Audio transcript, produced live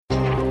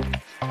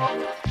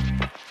Jordan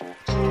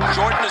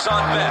is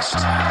on Best.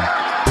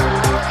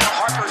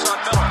 Harper's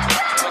on Miller.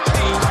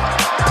 McKee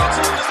gets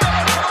it in the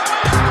middle.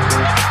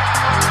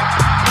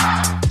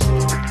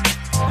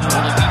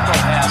 Oladipo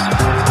has it.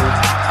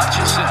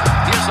 Hutchison.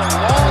 Here's a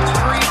long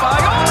three by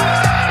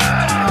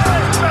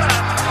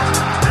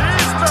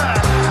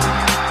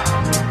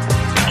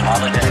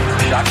Holiday.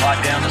 Shot clock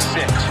down to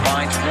 6.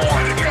 Finds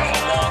Warren. Here's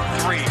a long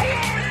three.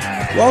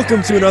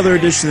 Welcome to another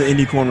edition of the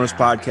Indy Cornrows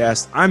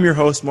Podcast. I'm your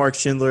host, Mark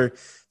Schindler.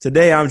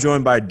 Today, I'm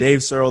joined by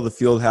Dave Searle of the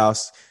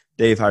Fieldhouse.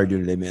 Dave, how are you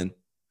doing today, man?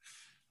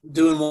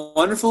 Doing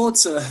wonderful.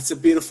 It's a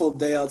beautiful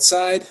day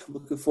outside.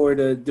 Looking forward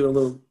to doing a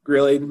little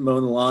grilling,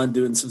 mowing the lawn,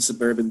 doing some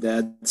suburban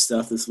dad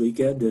stuff this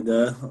weekend,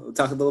 and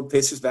talking a little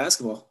Pacers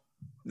basketball.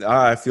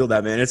 I feel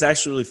that, man. It's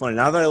actually really funny.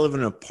 Now that I live in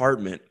an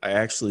apartment, I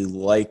actually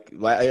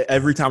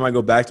every time I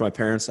go back to my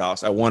parents'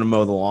 house, I want to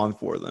mow the lawn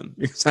for them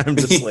because I'm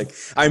just like,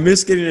 I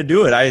miss getting to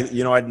do it.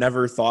 I'd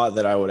never thought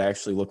that I would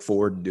actually look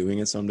forward to doing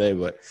it someday,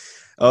 but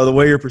the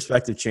way your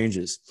perspective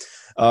changes.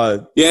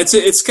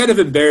 It's kind of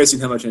embarrassing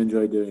how much I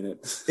enjoy doing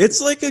it. It's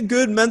like a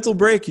good mental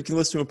break. You can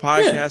listen to a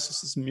podcast,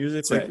 listen to some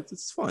music. Right.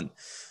 It's fun.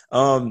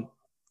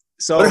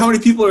 So how many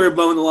people are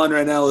mowing the lawn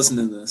right now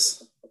listening to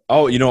this?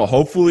 Oh,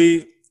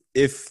 hopefully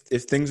if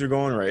things are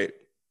going right,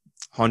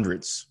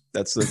 hundreds.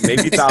 That's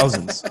maybe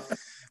thousands.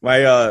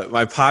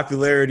 My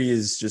popularity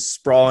is just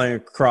sprawling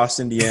across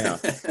Indiana.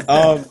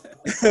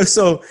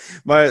 So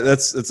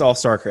that's all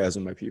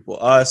sarcasm, my people.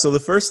 So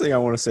the first thing I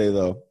want to say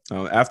though,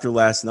 after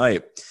last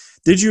night,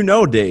 did you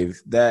know, Dave,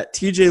 that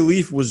TJ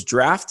Leaf was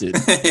drafted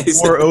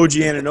before OG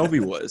Anunoby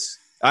was?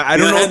 I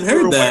don't know. I hadn't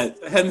heard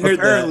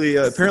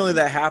that. Apparently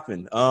that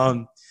happened.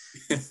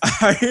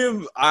 I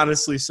am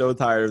honestly so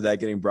tired of that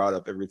getting brought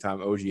up every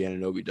time OG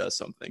Anunoby does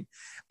something.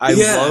 I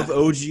love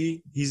OG.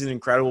 He's an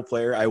incredible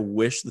player. I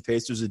wish the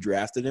Pacers had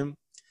drafted him.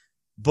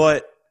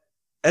 But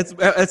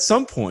at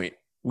some point,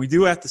 we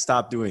do have to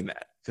stop doing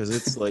that because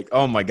it's like,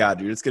 oh, my God,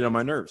 dude, it's getting on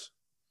my nerves.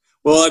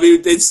 Well, I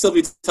mean, they'd still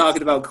be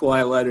talking about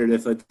Kawhi Leonard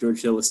if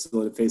George Hill was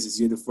still in a Pacers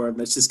uniform.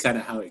 That's just kind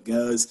of how it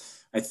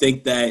goes. I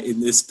think that in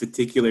this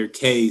particular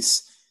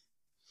case,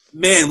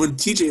 man, when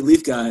TJ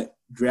Leaf got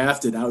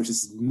drafted, I was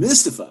just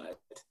mystified.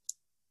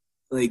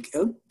 Like,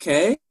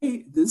 okay,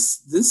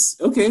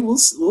 okay, we'll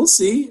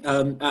see.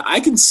 I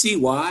can see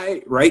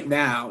why right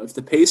now, if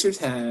the Pacers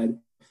had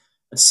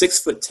a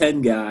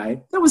 6'10"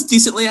 guy that was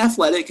decently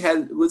athletic,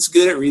 was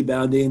good at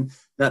rebounding,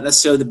 not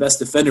necessarily the best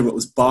defender, but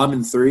was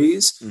bombing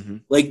threes,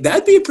 like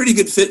that'd be a pretty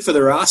good fit for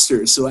the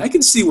roster. So I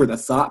can see where the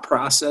thought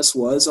process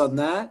was on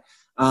that.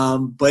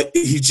 But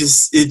it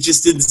just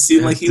didn't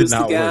seem like he was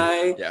the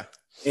guy. Work. Yeah.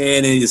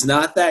 And he is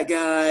not that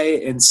guy.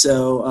 And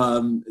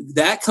so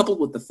that coupled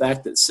with the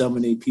fact that so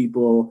many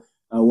people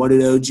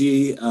wanted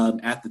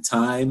OG at the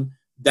time,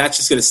 that's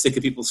just going to stick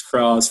in people's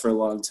craws for a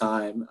long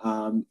time.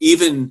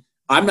 Even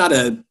I'm not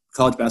a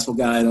college basketball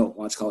guy. I don't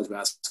watch college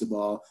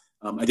basketball.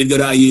 I did go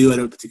to IU. I'm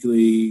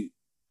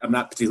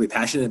not particularly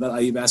passionate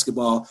about IU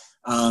basketball.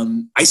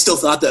 I still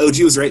thought the OG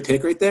was the right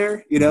pick right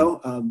there.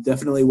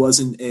 Definitely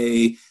wasn't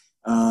a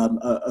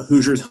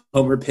Hoosiers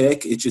homer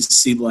pick. It just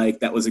seemed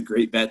like that was a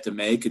great bet to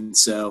make. And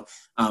so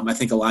I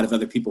think a lot of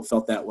other people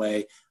felt that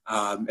way.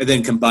 And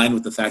then combined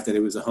with the fact that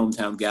it was a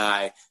hometown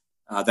guy,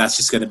 that's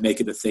just going to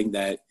make it a thing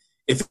that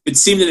if it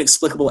seemed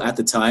inexplicable at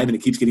the time and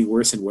it keeps getting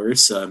worse and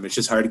worse, it's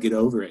just hard to get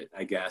over it,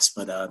 I guess.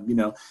 But,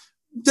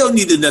 don't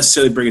need to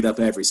necessarily bring it up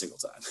every single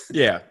time.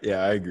 Yeah,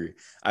 I agree.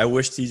 I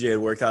wish TJ had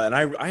worked out. And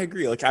I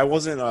agree. Like, I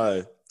wasn't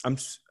I'm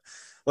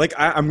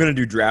going to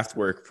do draft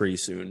work pretty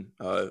soon.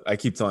 I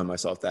keep telling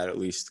myself that at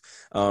least.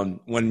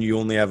 When you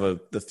only have the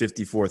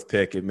 54th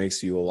pick, it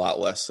makes you a lot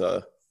less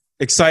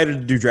excited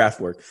to do draft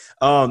work.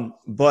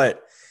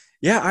 But,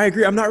 yeah, I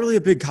agree. I'm not really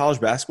a big college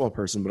basketball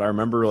person, but I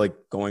remember,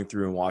 going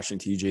through and watching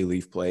TJ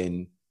Leaf play,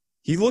 and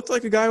he looked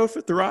like a guy who would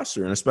fit the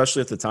roster. And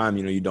especially at the time,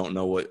 you don't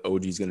know what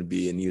OG is going to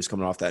be, and he was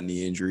coming off that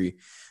knee injury.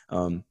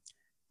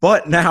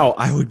 But now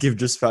I would give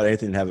just about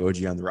anything to have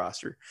OG on the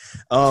roster.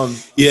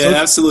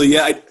 Absolutely.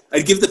 Yeah,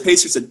 I'd give the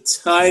Pacers a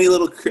tiny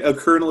little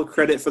kernel of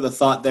credit for the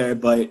thought there,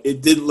 but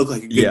it didn't look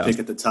like a good pick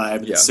at the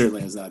time. It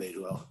certainly has not aged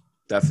well.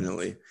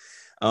 Definitely.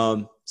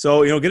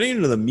 So, getting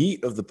into the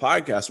meat of the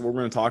podcast, what we're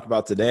going to talk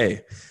about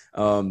today,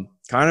 kind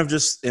of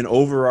just an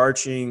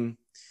overarching,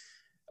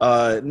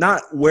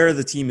 not where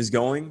the team is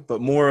going,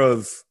 but more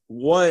of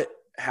what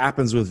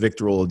happens with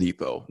Victor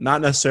Oladipo.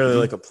 Not necessarily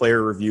like a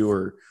player review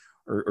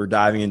or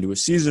diving into a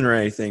season or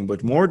anything,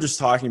 but more just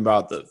talking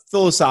about the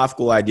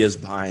philosophical ideas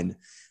behind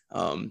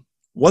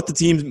what the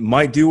team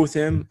might do with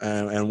him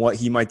and what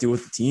he might do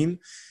with the team.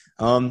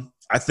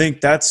 I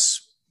think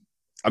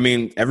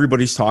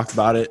everybody's talked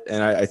about it,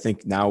 and I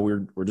think now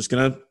we're just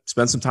going to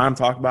spend some time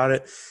talking about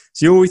it,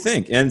 see what we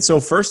think. And so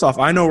first off,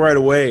 I know right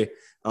away,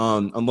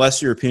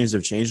 unless your opinions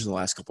have changed in the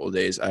last couple of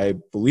days, I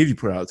believe you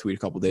put out a tweet a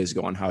couple of days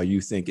ago on how you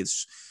think it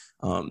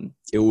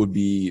would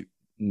be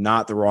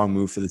not the wrong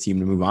move for the team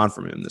to move on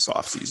from him this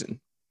offseason.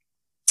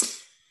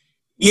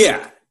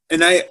 Yeah,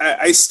 and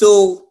I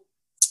still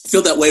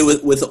feel that way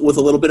with a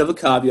little bit of a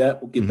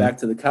caveat. We'll get back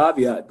to the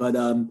caveat, but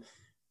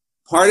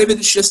Part of it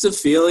is just a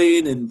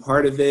feeling, and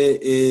part of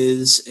it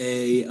is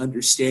a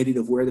understanding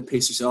of where the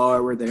Pacers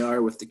are, where they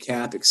are with the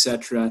cap,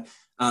 etc.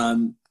 A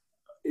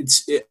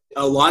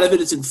lot of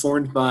it is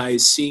informed by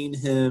seeing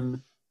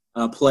him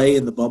play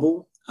in the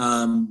bubble.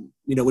 When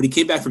he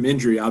came back from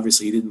injury,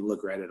 obviously he didn't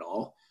look right at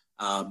all.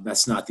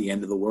 That's not the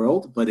end of the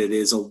world, but it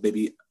is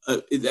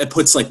it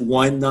puts like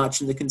one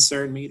notch in the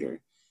concern meter.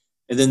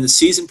 And then the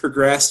season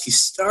progressed. He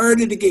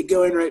started to get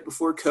going right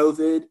before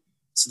COVID.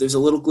 So there's a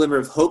little glimmer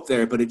of hope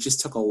there, but it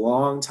just took a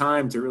long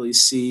time to really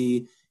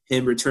see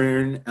him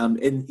return.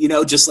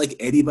 Just like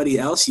anybody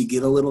else, you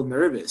get a little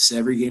nervous.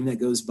 Every game that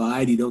goes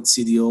by and you don't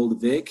see the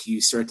old Vic, you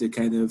start to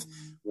kind of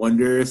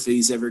wonder if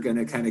he's ever going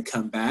to kind of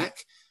come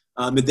back.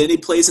 And then he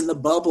plays in the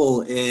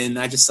bubble, and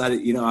I just thought,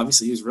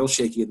 obviously he was real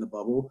shaky in the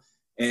bubble,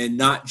 and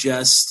not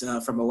just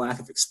from a lack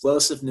of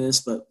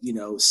explosiveness, but,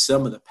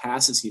 some of the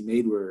passes he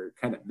made were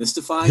kind of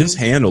mystifying. His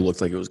handle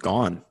looked like it was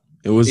gone.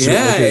 It was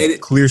a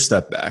clear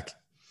step back.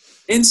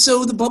 And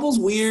so the bubble's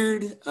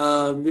weird.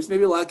 There's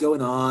maybe a lot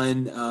going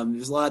on.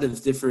 There's a lot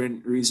of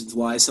different reasons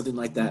why something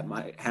like that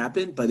might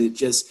happen, but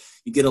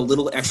you get a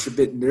little extra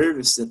bit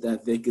nervous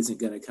that Vic isn't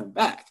going to come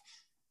back.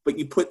 But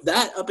you put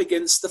that up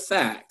against the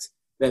fact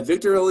that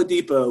Victor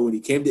Oladipo, when he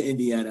came to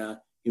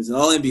Indiana, he was an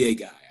all-NBA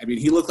guy. I mean,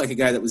 he looked like a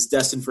guy that was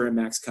destined for a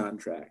max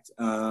contract.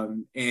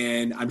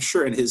 And I'm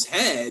sure in his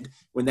head,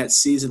 when that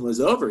season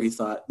was over, he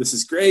thought, this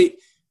is great.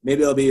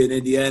 Maybe I'll be in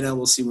Indiana.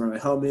 We'll see where my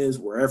home is,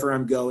 wherever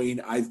I'm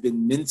going. I've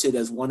been minted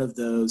as one of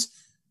those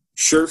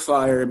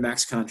surefire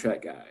max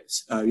contract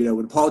guys.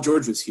 When Paul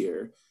George was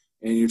here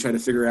and you're trying to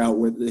figure out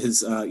where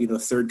his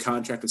third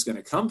contract was going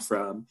to come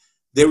from,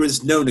 there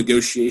was no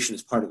negotiation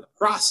as part of the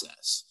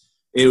process.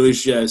 It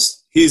was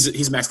just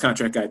he's a max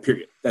contract guy,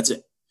 period. That's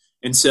it.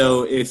 And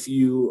so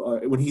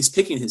when he's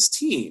picking his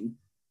team,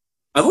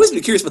 I've always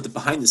been curious about the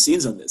behind the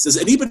scenes on this. Does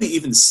anybody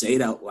even say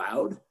it out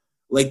loud?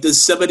 Like,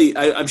 does somebody,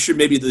 I'm sure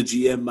maybe the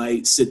GM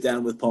might sit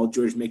down with Paul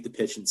George, make the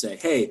pitch and say,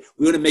 hey,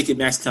 we want to make a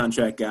max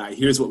contract guy.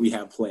 Here's what we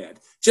have planned.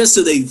 Just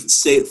so they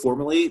say it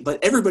formally.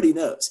 But everybody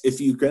knows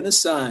if you're going to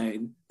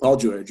sign Paul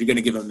George, you're going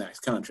to give him a max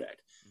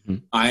contract.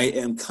 Mm-hmm. I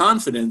am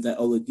confident that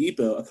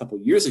Oladipo a couple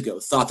of years ago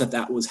thought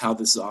that was how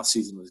this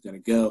offseason was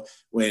going to go.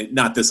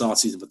 Not this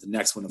offseason, but the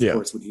next one, of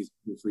course, when he's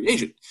a free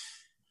agent.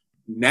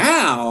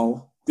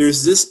 Now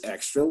there's this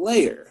extra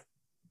layer.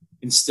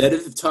 Instead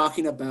of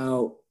talking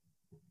about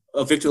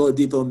Victor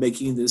Oladipo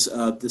making this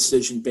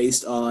decision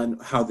based on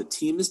how the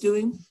team is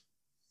doing,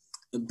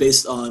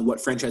 based on what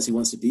franchise he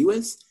wants to be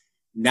with,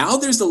 now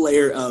there's the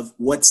layer of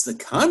what's the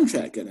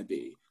contract going to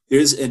be.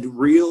 There's a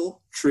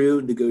real,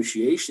 true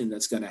negotiation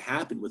that's going to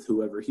happen with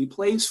whoever he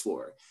plays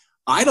for.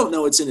 I don't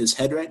know what's in his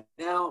head right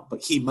now,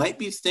 but he might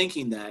be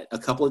thinking that a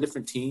couple of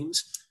different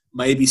teams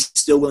might be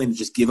still willing to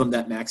just give him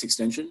that max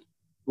extension.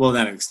 Well,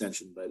 not an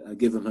extension, but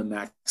give him a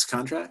max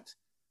contract.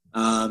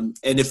 And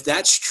if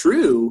that's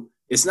true,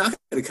 it's not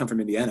going to come from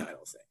Indiana, I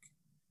don't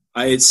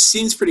think. It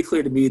seems pretty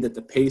clear to me that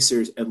the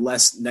Pacers,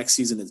 unless next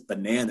season is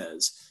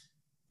bananas,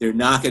 they're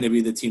not going to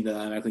be the team that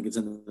automatically gets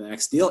into the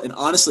max deal. And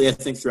honestly, I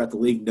think throughout the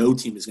league, no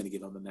team is going to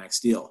give him a max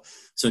deal.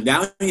 So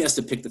now he has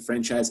to pick the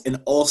franchise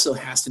and also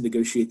has to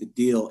negotiate the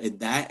deal. And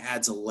that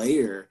adds a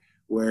layer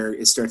where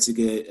it starts to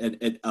get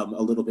a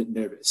little bit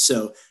nervous.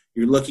 So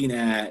you're looking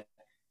at,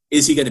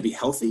 is he going to be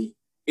healthy?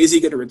 Is he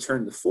going to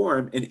return to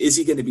form? And is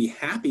he going to be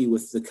happy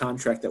with the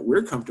contract that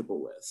we're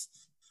comfortable with?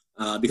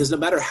 Because no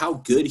matter how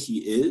good he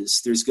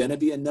is, there's going to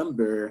be a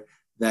number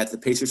that the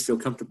Pacers feel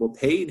comfortable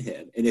paying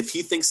him. And if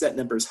he thinks that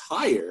number is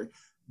higher,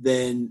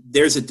 then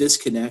there's a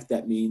disconnect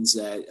that means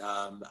that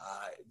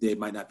they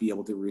might not be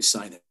able to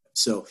re-sign him.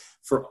 So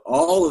for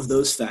all of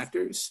those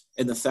factors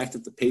and the fact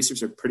that the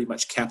Pacers are pretty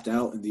much capped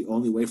out and the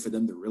only way for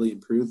them to really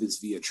improve is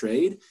via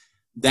trade,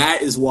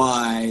 that is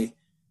why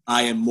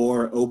I am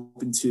more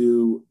open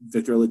to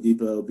Victor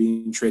Oladipo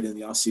being traded in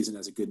the offseason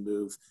as a good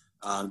move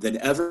than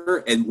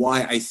ever, and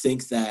why I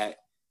think that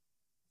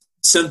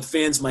some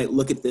fans might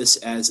look at this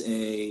as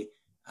they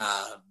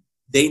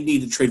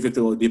need to trade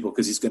Victor Oladipo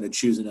because he's going to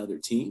choose another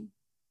team.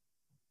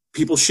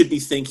 People should be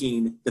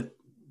thinking that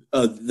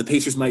the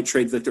Pacers might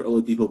trade Victor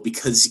Oladipo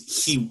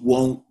because he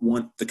won't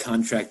want the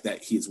contract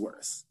that he's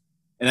worth.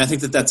 And I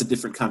think that that's a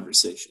different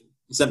conversation.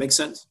 Does that make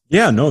sense?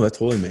 Yeah, no, that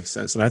totally makes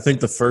sense. And I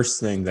think the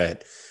first thing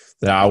that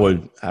I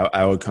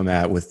would come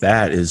at with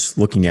that is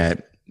looking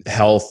at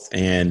health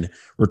and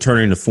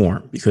returning to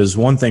form. Because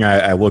one thing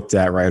I looked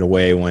at right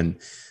away when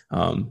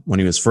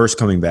he was first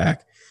coming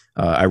back,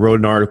 I wrote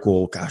an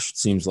article, it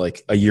seems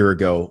like a year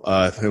ago.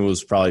 It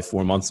was probably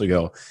 4 months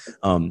ago,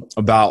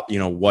 about,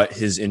 what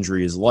his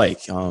injury is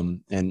like,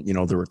 and,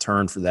 the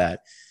return for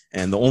that.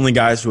 And the only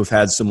guys who have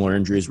had similar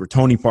injuries were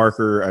Tony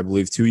Parker, I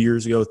believe 2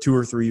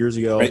 or 3 years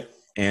ago, right,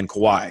 and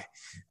Kawhi.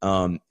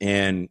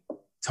 And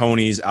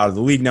Tony's out of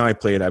the league now. He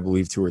played, I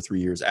believe, 2 or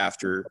 3 years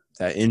after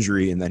that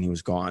injury, and then he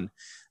was gone.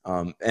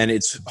 And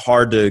it's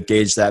hard to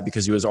gauge that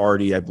because he was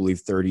already, I believe,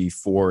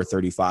 34 or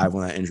 35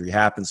 when that injury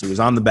happened. So he was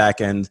on the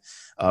back end,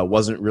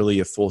 wasn't really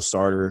a full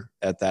starter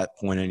at that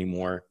point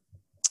anymore.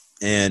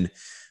 And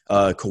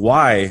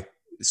Kawhi,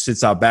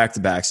 sits out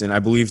back-to-backs, and I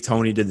believe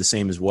Tony did the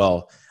same as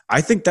well.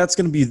 I think that's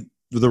going to be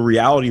the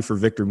reality for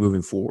Victor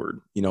moving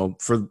forward,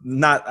 for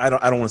not, I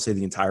don't want to say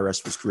the entire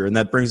rest of his career. And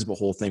that brings up a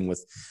whole thing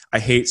with, I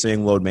hate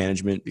saying load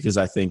management because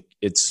I think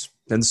it's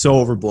been so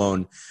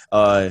overblown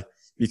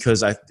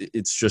because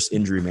it's just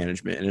injury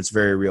management and it's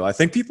very real. I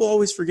think people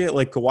always forget,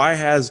 like, Kawhi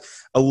has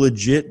a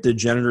legit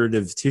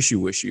degenerative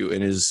tissue issue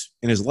in his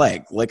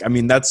leg. Like, I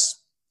mean,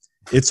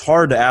 it's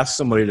hard to ask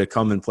somebody to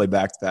come and play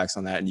back-to-backs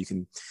on that, and you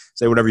can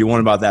say whatever you want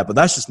about that, but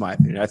that's just my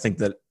opinion. I think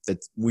that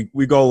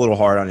we go a little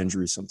hard on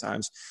injuries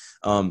sometimes.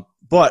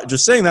 But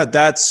just saying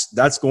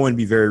that's going to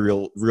be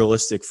very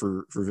realistic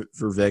for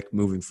Vic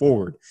moving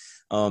forward.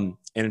 And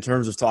in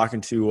terms of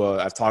talking to,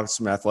 I've talked to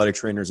some athletic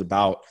trainers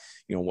about,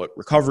 what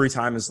recovery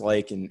time is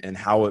like and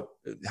how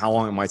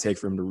long it might take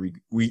for him to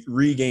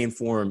regain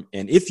form.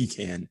 And if he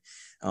can,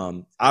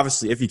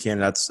 obviously if he can,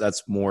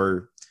 that's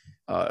more,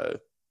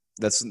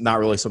 that's not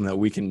really something that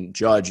we can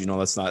judge.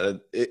 That's not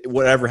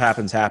whatever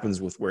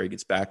happens with where he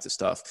gets back to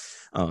stuff.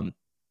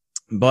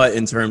 But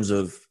in terms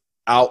of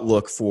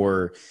outlook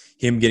for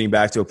him getting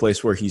back to a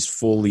place where he's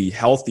fully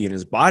healthy and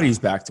his body's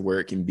back to where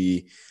it can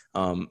be,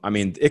 I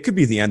mean, it could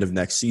be the end of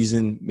next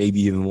season, maybe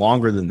even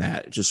longer than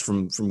that, just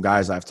from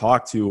guys I've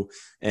talked to.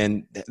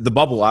 And the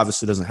bubble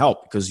obviously doesn't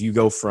help because you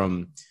go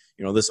from,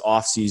 this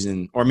off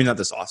season, or I mean, not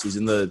this off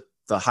season, the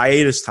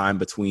hiatus time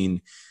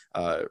between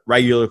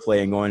regular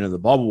play and going to the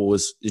bubble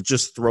it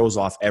just throws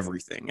off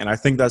everything. And I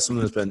think that's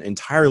something that's been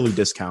entirely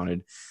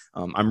discounted.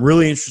 I'm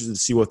really interested to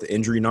see what the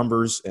injury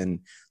numbers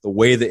and the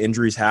way the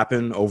injuries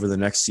happen over the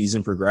next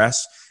season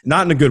progress.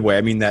 Not in a good way.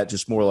 I mean that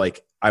just more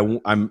like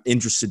I'm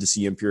interested to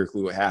see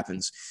empirically what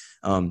happens.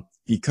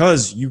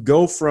 Because you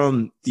go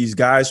from these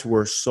guys who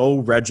are so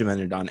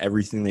regimented on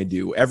everything they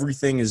do.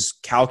 Everything is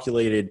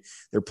calculated.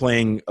 They're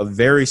playing a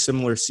very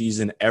similar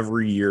season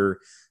every year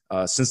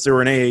since they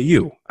were in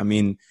AAU. I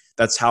mean,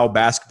 that's how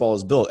basketball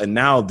is built. And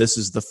now this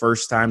is the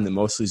first time that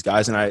most of these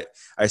guys, and I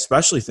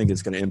especially think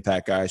it's going to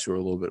impact guys who are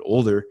a little bit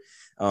older.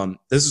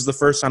 This is the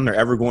first time they're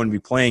ever going to be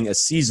playing a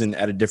season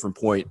at a different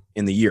point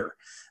in the year.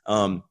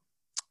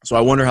 So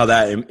I wonder how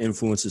that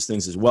influences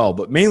things as well.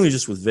 But mainly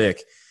just with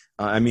Vic,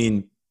 I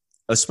mean,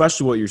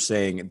 especially what you're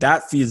saying,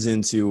 that feeds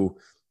into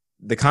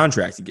the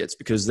contract he gets,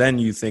 because then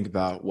you think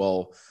about,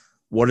 well,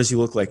 what does he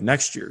look like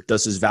next year?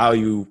 Does his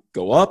value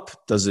go up?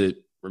 Does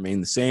it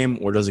remain the same,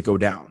 or does it go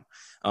down?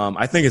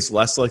 I think it's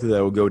less likely that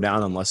it will go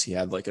down unless he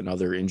had like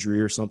another injury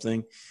or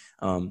something.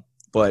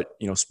 But,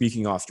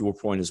 speaking off your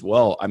point as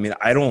well, I mean,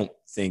 I don't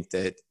think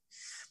that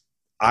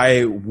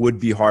I would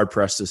be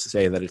hard-pressed to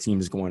say that a team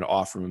is going to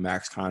offer him a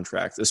max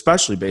contract,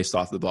 especially based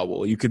off the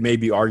bubble. You could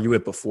maybe argue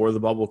it before the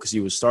bubble because he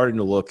was starting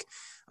to look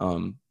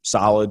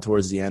solid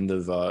towards the end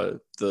of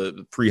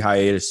the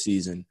pre-hiatus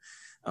season.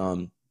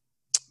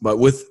 But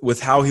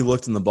with how he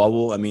looked in the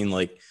bubble, I mean,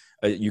 like,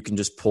 you can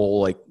just pull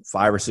like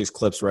 5 or 6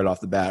 clips right off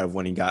the bat of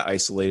when he got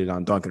isolated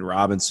on Duncan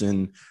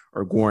Robinson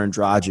or Goran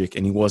Dragic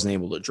and he wasn't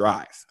able to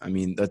drive. I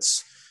mean,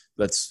 that's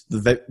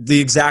the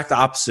exact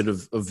opposite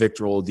of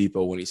Victor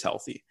Oladipo when he's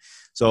healthy.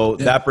 So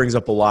that brings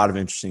up a lot of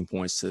interesting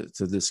points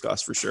to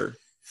discuss for sure.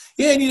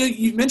 Yeah, and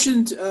you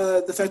mentioned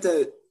the fact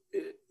that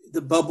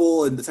the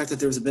bubble and the fact that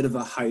there was a bit of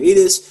a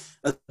hiatus.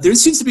 There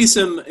seems to be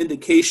some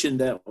indication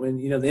that when,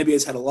 the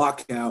NBA's had a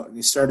lockout and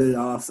they started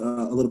off a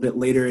little bit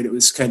later and it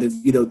was kind of,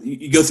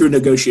 you go through a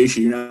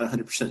negotiation, you're not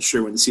 100%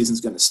 sure when the season's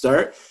going to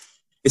start.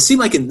 It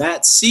seemed like in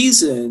that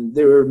season,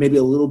 there were maybe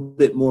a little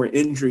bit more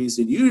injuries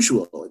than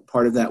usual. And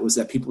part of that was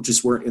that people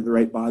just weren't in the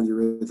right body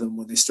rhythm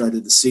when they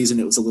started the season.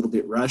 It was a little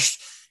bit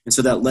rushed. And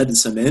so that led to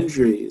some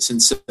injuries.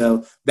 And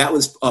so that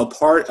was a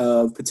part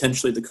of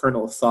potentially the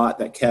kernel of thought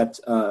that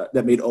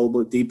that made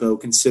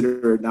Oladipo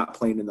consider not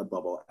playing in the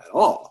bubble at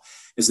all,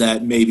 is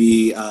that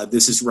maybe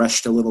this is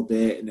rushed a little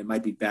bit and it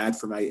might be bad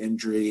for my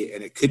injury.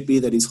 And it could be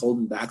that he's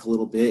holding back a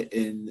little bit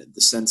in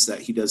the sense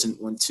that he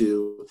doesn't want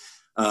to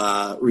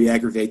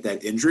re-aggravate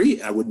that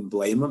injury. I wouldn't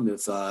blame him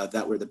if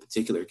that were the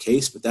particular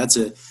case, but that's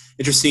an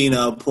interesting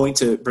point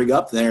to bring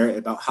up there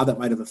about how that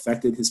might have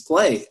affected his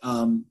play.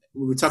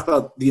 When we talk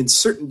about the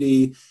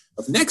uncertainty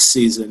of next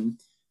season,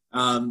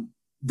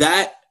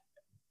 that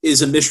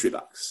is a mystery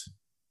box,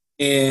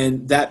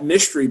 and that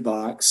mystery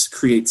box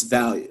creates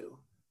value.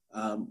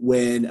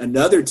 When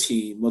another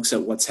team looks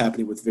at what's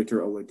happening with Victor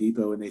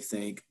Oladipo and they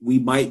think we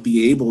might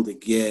be able to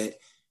get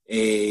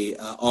a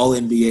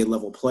all-NBA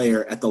level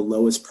player at the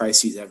lowest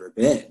price he's ever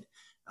been,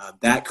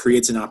 that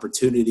creates an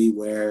opportunity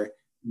where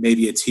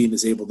maybe a team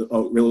is able to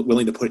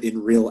willing to put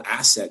in real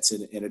assets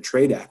in a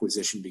trade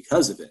acquisition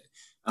because of it.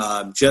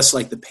 Just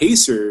like the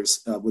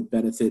Pacers would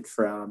benefit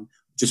from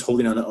just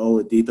holding on to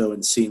Oladipo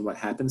and seeing what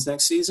happens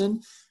next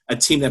season, a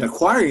team that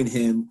acquiring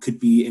him could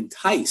be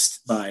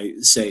enticed by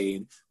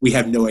saying, we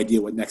have no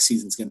idea what next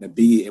season's going to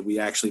be, and we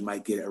actually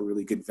might get a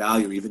really good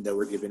value. Even though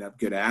we're giving up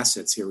good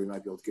assets here, we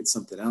might be able to get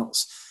something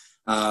else.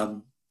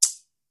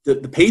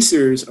 The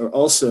Pacers are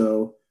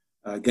also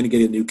going to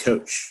get a new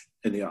coach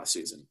in the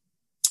offseason.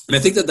 And I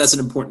think that that's an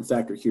important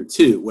factor here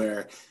too,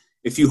 where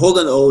if you hold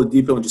on to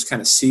Oladipo and just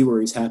kind of see where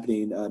he's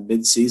happening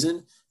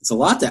mid-season, It's a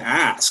lot to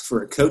ask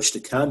for a coach to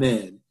come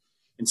in,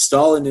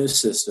 install a new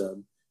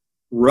system,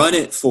 run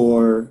it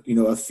for,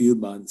 a few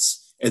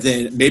months, and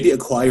then maybe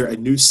acquire a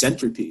new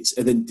centerpiece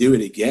and then do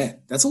it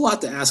again. That's a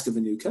lot to ask of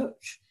a new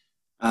coach.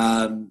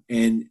 And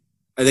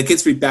that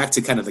gets me back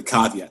to kind of the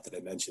caveat that I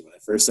mentioned when I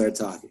first started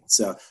talking.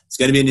 So it's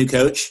going to be a new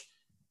coach.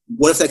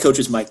 What if that coach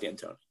is Mike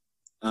D'Antoni?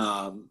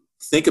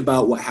 Think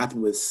about what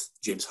happened with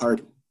James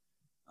Harden.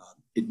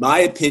 In my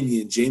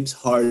opinion, James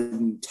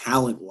Harden,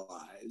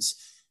 talent-wise,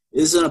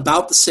 is on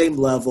about the same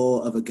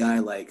level of a guy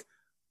like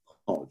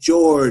Paul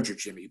George or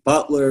Jimmy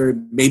Butler,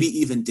 maybe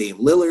even Dame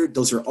Lillard.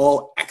 Those are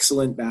all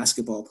excellent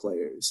basketball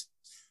players.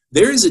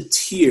 There is a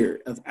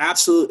tier of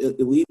absolute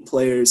elite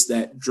players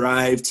that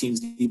drive teams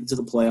deep into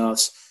the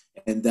playoffs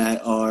and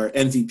that are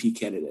MVP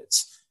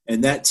candidates.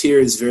 And that tier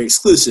is very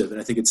exclusive.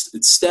 And I think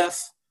it's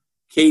Steph,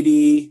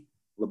 KD,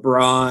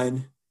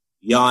 LeBron,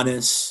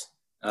 Giannis,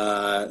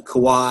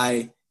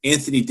 Kawhi,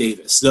 Anthony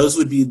Davis. Those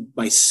would be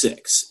my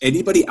 6.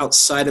 Anybody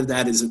outside of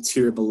that is a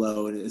tier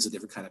below and is a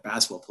different kind of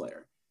basketball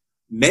player.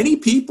 Many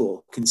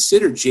people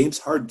consider James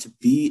Harden to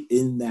be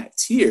in that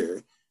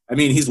tier. I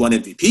mean, he's won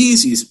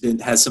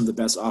MVPs. Has some of the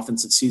best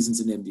offensive seasons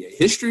in NBA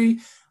history.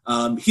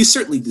 He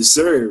certainly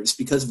deserves,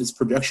 because of his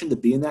production, to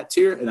be in that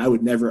tier, and I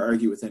would never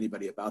argue with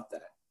anybody about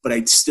that. But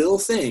I still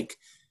think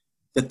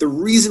that the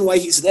reason why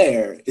he's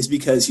there is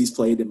because he's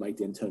played in Mike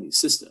D'Antoni's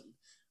system.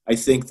 I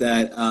think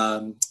that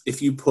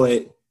if you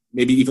put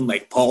maybe even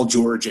like Paul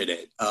George in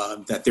it,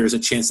 that there's a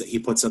chance that he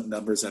puts up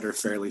numbers that are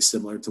fairly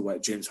similar to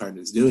what James Harden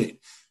is doing.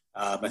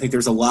 I think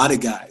there's a lot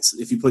of guys.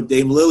 If you put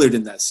Dame Lillard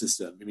in that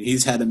system, I mean,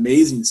 he's had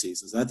amazing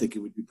seasons. I think it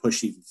would be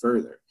pushed even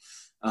further.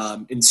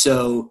 And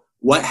so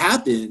what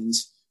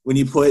happens when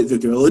you put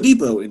Victor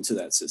Oladipo into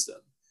that system?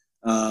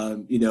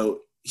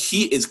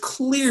 He is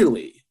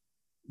clearly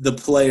the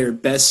player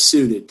best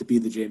suited to be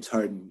the James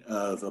Harden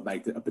of a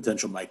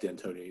potential Mike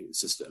D'Antoni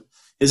system.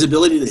 His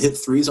ability to hit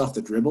threes off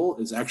the dribble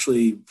is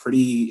actually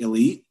pretty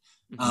elite.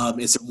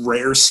 It's a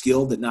rare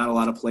skill that not a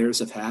lot of players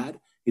have had.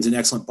 He's an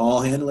excellent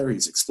ball handler.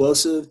 He's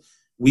explosive.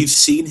 We've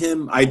seen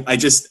him. I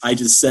just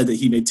said that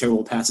he made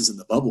terrible passes in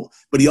the bubble,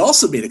 but he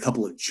also made a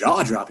couple of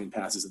jaw-dropping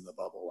passes in the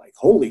bubble. Like,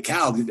 holy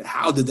cow,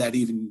 how did that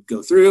even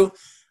go through?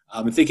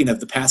 I'm thinking of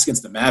the pass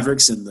against the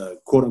Mavericks in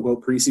the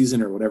quote-unquote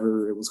preseason or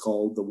whatever it was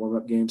called, the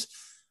warm-up games.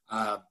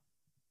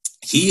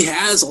 He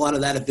has a lot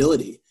of that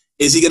ability.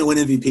 Is he going to win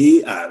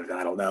MVP?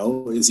 I don't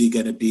know. Is he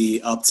going to be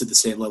up to the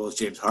same level as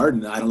James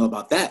Harden? I don't know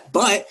about that.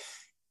 But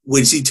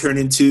would he turn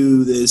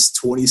into this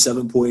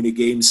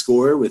 27-point-a-game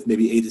scorer with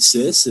maybe 8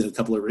 assists and a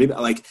couple of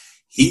rebounds? Like,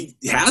 he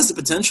has the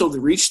potential to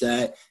reach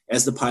that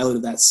as the pilot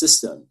of that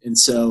system. And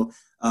so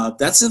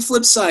that's the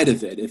flip side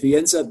of it. If he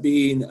ends up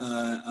being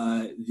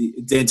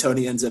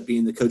D'Antoni ends up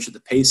being the coach of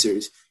the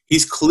Pacers,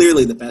 he's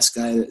clearly the best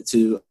guy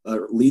to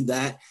lead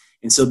that.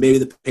 And so maybe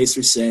the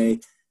Pacers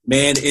say,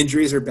 man,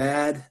 injuries are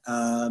bad.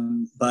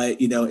 But,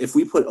 if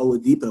we put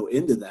Oladipo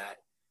into that,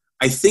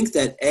 I think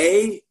that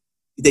A,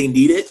 they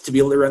need it to be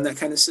able to run that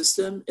kind of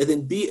system. And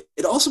then B,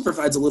 it also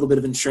provides a little bit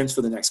of insurance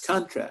for the next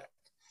contract.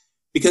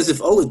 Because if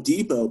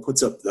Oladipo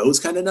puts up those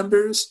kind of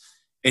numbers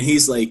and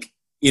he's like,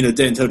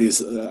 D'Antoni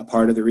is a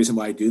part of the reason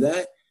why I do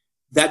that,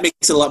 that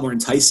makes it a lot more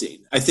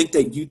enticing. I think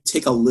that you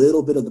take a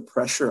little bit of the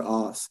pressure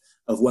off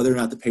of whether or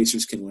not the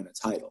Pacers can win a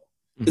title.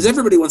 Because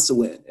everybody wants to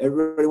win.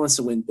 Everybody wants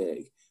to win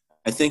big.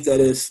 I think that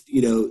if,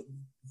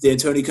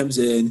 D'Antoni comes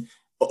in,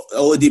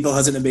 Oladipo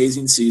has an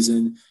amazing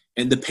season,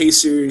 and the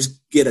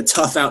Pacers get a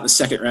tough out in the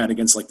second round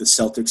against like the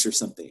Celtics or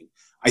something,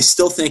 I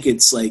still think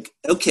it's like,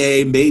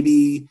 okay,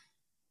 maybe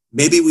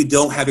we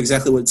don't have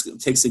exactly what it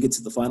takes to get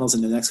to the finals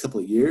in the next couple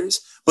of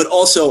years, but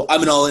also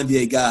I'm an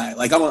all-NBA guy.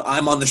 Like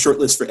I'm on the short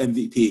list for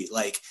MVP.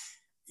 Like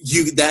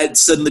that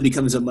suddenly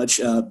becomes a much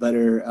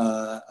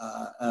better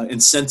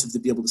incentive to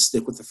be able to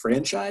stick with the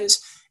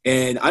franchise.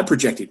 And I'm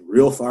projecting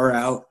real far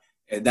out,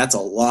 and that's a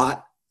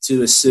lot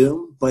to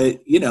assume, but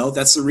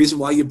that's the reason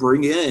why you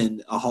bring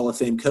in a Hall of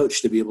Fame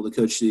coach to be able to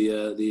coach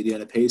the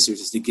Indiana Pacers,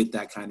 is to get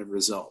that kind of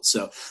result.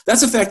 So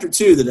that's a factor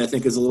too that I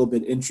think is a little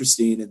bit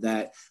interesting, and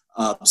that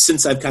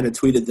since I've kind of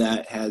tweeted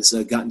that has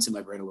gotten to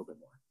my brain a little bit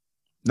more.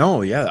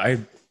 No, yeah, I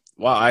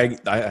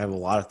have a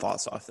lot of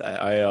thoughts off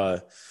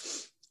that.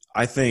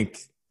 I think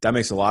that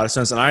makes a lot of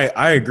sense, and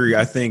I agree.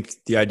 I think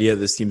the idea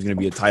that this team's going to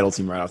be a title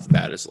team right off the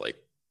bat is like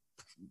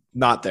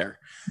not there.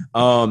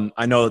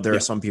 I know that there are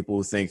some people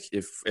who think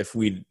if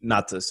we,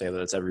 not to say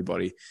that it's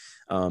everybody,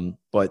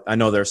 but I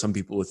know there are some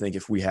people who think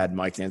if we had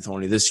Mike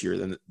D'Antoni this year,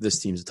 then this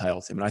team's a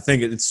title team. And I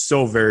think it's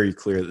so very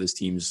clear that this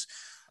team's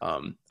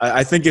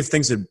I think if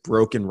things had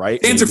broken right,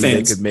 fans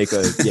they could make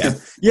a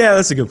yeah,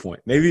 that's a good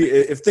point. Maybe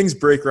if things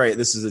break right,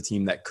 this is a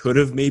team that could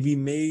have maybe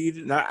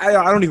made. I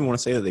don't even want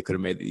to say that they could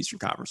have made the Eastern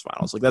Conference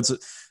Finals. Like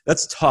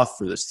that's tough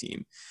for this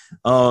team.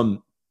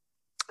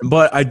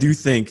 But I do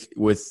think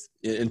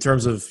in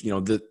terms of,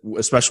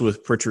 especially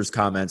with Pritchard's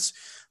comments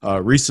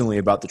recently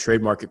about the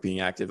trade market being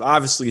active,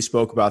 obviously he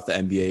spoke about the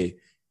NBA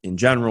in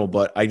general,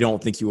 but I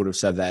don't think he would have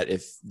said that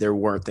if there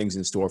weren't things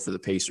in store for the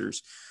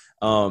Pacers.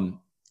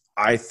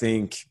 I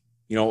think,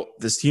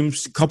 this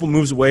team's a couple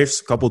moves away, a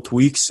couple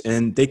tweaks,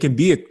 and they can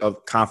be a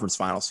conference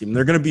finals team.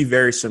 They're going to be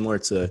very similar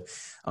to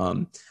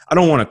I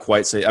don't want to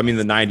quite say – I mean,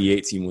 the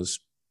 98 team was,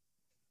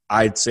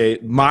 I'd say,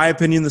 my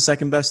opinion, the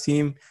second best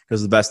team,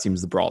 because the best team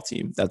is the Brawl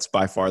team. That's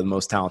by far the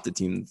most talented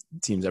team the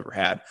team's ever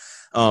had.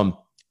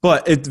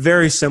 But it's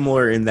very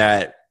similar in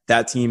that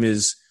team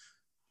is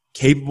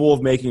capable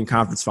of making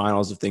conference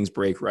finals if things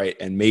break right,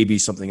 and maybe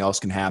something else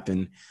can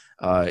happen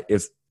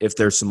if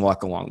there's some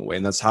luck along the way.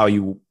 And that's how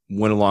you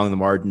win along the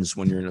margins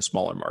when you're in a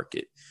smaller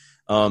market.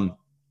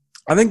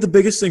 I think the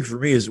biggest thing for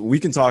me is we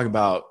can talk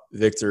about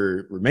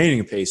Victor remaining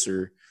a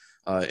Pacer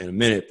in a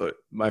minute, but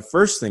my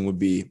first thing would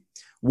be,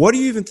 what do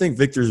you even think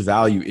Victor's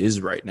value is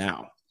right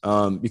now?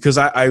 Because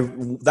I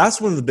that's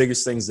one of the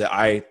biggest things that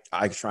I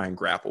try and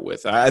grapple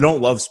with. I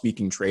don't love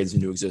speaking trades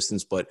into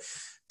existence, but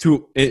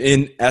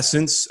in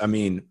essence, I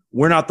mean,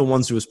 we're not the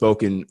ones who have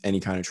spoken any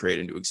kind of trade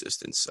into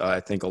existence. I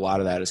think a lot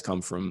of that has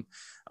come from,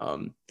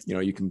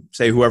 you can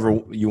say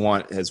whoever you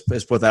want has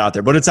put that out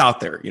there, but it's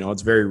out there.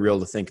 It's very real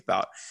to think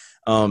about.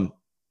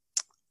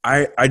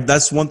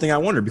 That's one thing I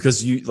wonder,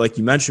 because like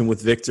you mentioned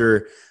with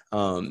Victor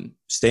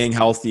staying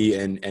healthy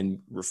and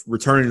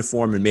returning to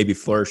form and maybe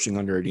flourishing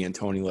under a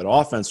D'Antoni-led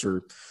offense,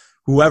 or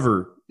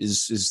whoever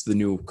is the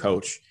new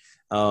coach.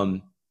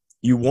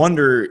 You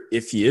wonder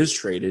if he is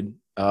traded.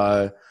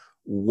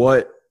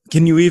 What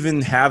can you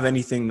even have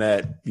anything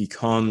that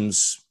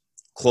becomes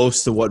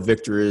close to what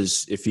Victor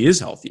is if he is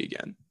healthy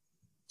again?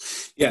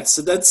 Yeah,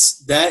 so that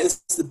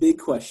is the big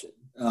question.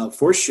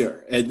 For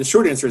sure. And the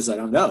short answer is I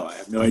don't know. I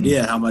have no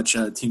idea how much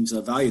teams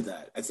value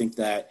that. I think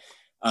that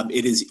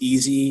it is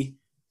easy.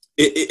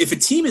 If a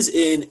team is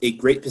in a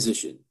great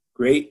position,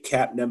 great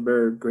cap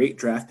number, great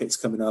draft picks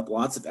coming up,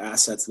 lots of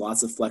assets,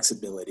 lots of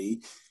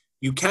flexibility,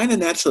 you kind of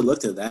naturally look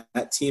to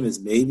that team as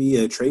maybe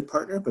a trade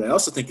partner, but I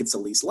also think it's the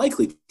least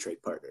likely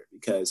trade partner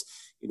because,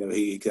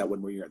 he got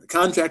one more year on the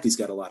contract. He's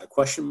got a lot of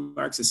question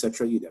marks, et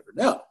cetera. You never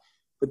know.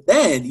 But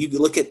then you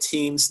look at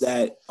teams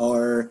that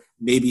are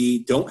maybe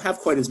don't have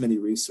quite as many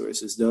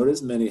resources, don't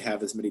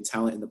have as many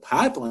talent in the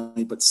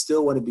pipeline, but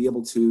still want to be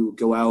able to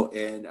go out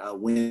and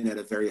win at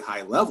a very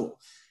high level.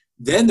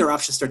 Then their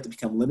options start to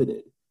become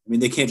limited. I mean,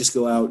 they can't just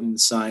go out and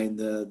sign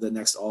the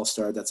next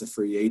all-star that's a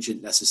free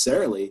agent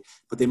necessarily,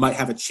 but they might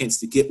have a chance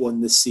to get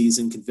one this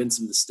season, convince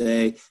them to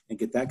stay and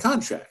get that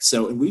contract.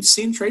 So, and we've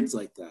seen trades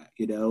like that,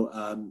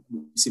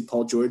 we see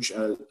Paul George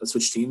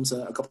switch teams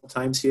a couple of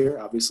times here,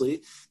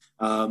 obviously.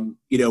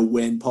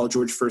 When Paul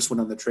George first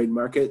went on the trade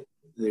market,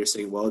 they're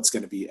saying, well, it's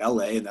going to be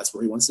LA and that's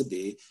where he wants to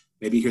be.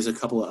 Maybe here's a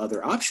couple of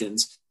other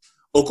options.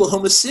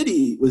 Oklahoma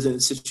City was in a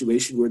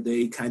situation where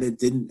they kind of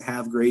didn't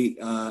have great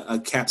a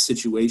cap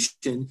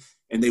situation,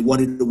 and they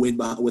wanted to win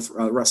with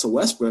Russell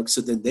Westbrook.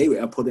 So then they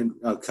put in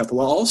a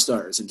couple of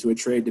all-stars into a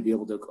trade to be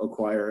able to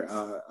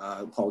acquire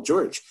Paul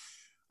George.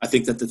 I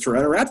think that the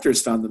Toronto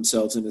Raptors found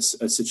themselves in a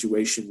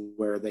situation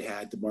where they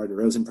had DeMar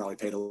DeRozan, probably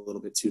paid a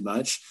little bit too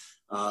much.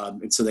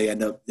 And so they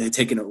end up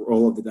taking a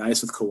roll of the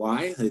dice with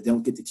Kawhi. They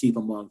don't get to keep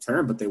him long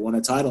term, but they won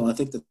a title. And I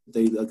think that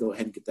they'll go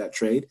ahead and get that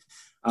trade.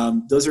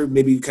 Those are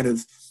maybe kind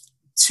of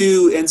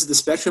two ends of the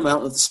spectrum. I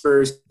don't know if the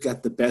Spurs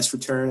got the best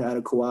return out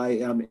of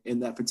Kawhi in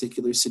that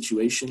particular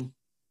situation.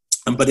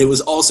 But it was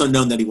also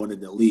known that he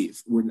wanted to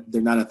leave.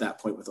 They're not at that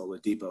point with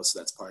Oladipo, so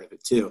that's part of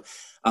it too.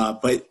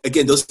 But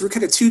again, those were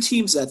kind of two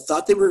teams that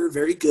thought they were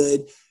very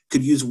good,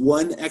 could use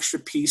one extra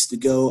piece to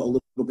go a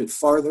little bit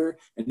farther,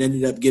 and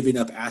ended up giving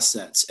up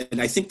assets.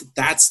 And I think that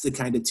that's the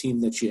kind of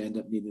team that you end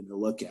up needing to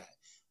look at.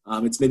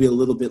 It's maybe a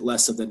little bit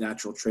less of the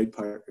natural trade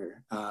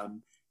partner.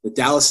 The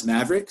Dallas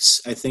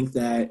Mavericks, I think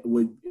that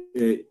would,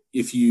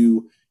 if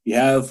you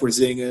have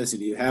Porzingis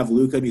and you have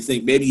Luka, and you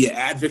think maybe you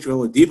add Victor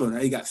Oladipo, now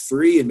you got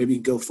three and maybe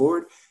you can go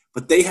forward.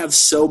 But they have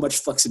so much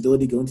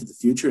flexibility going to the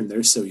future, and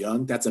they're so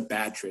young. That's a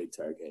bad trade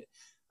target.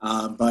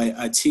 But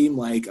a team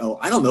like,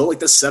 like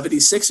the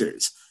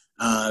 76ers,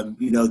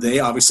 they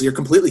obviously are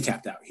completely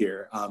capped out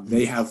here.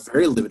 They have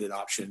very limited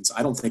options.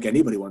 I don't think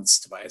anybody wants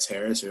Tobias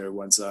Harris or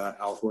wants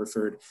Al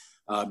Horford.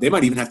 They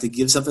might even have to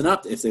give something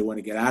up if they want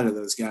to get out of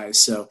those guys.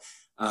 So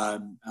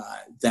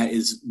that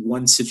is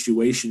one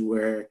situation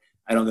where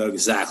I don't know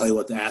exactly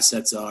what the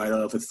assets are. I don't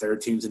know if a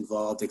third team's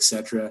involved, et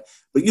cetera.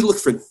 But you look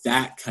for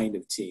that kind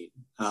of team.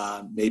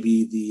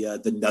 Maybe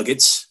the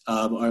Nuggets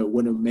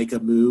want to make a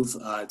move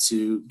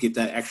to get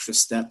that extra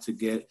step to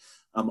get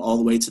all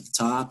the way to the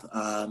top.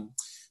 I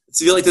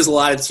feel like there's a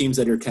lot of teams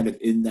that are kind of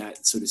in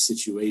that sort of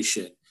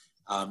situation.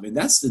 And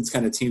that's the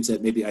kind of teams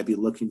that maybe I'd be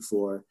looking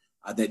for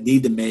that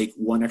need to make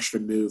one extra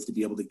move to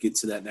be able to get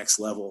to that next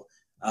level.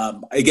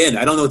 Again,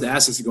 I don't know what the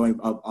assets are going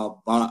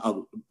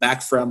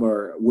back from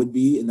or would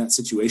be in that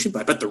situation,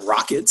 but I bet the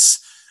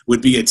Rockets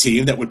would be a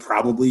team that would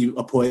probably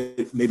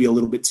put maybe a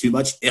little bit too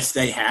much if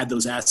they had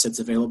those assets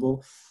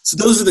available. So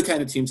those are the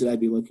kind of teams that I'd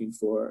be looking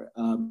for.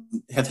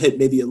 Have hit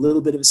maybe a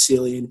little bit of a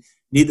ceiling,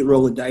 need to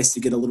roll the dice to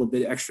get a little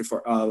bit extra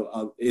for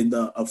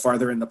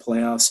farther in the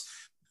playoffs.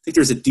 I think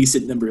there's a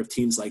decent number of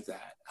teams like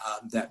that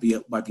that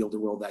might be able to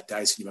roll that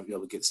dice, and you might be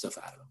able to get stuff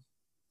out of them.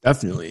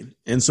 Definitely.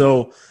 And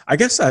so I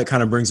guess that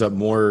kind of brings up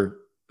more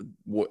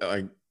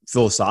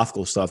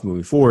philosophical stuff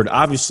moving forward.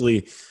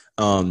 Obviously,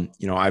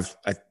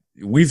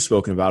 we've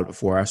spoken about it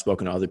before. I've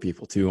spoken to other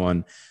people too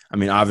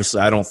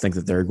obviously I don't think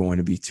that there are going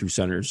to be two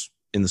centers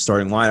in the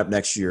starting lineup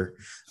next year.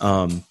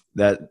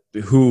 That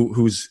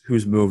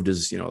who's moved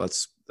is,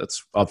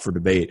 that's up for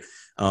debate.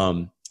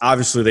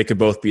 Obviously they could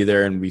both be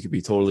there and we could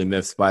be totally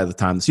miffed by the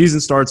time the season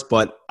starts,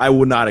 but I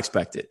would not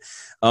expect it.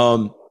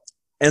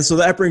 And so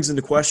that brings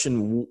into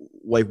question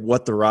like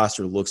what the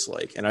roster looks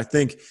like. And I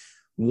think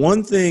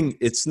one thing,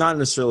 it's not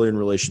necessarily in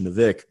relation to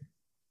Vic,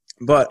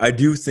 but I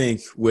do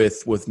think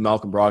with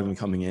Malcolm Brogdon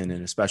coming in,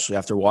 and especially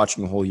after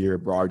watching a whole year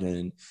of Brogdon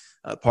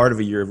and part of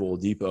a year of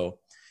Oladipo,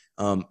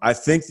 I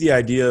think the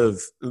idea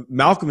of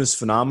Malcolm is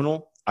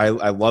phenomenal. I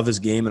love his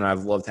game and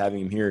I've loved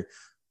having him here.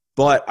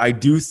 But I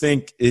do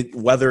think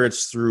whether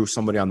it's through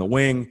somebody on the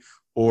wing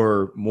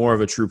or more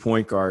of a true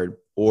point guard,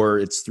 or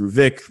it's through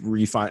Vic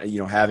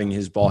having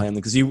his ball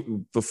handling, because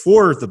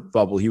before the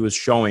bubble he was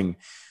showing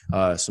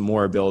some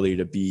more ability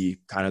to be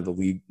kind of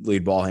the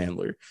lead ball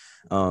handler.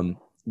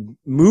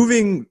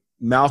 Moving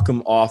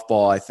Malcolm off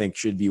ball, I think,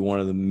 should be one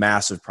of the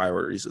massive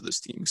priorities of this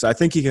team. So I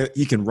think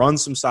he can run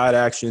some side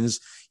actions.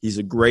 He's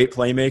a great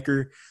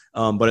playmaker.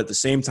 But at the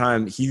same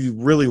time, he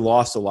really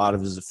lost a lot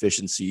of his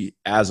efficiency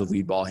as a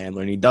lead ball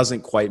handler, and he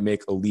doesn't quite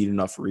make elite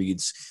enough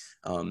reads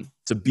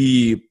to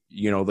be,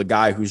 the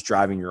guy who's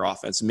driving your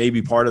offense. And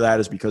maybe part of that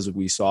is because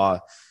we saw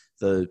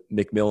the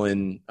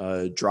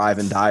McMillan drive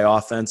and die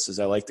offense, as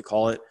I like to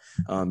call it,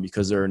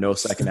 because there are no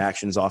second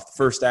actions off the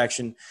first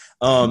action.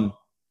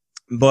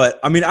 But,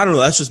 I don't know.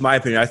 That's just my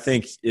opinion. I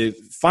think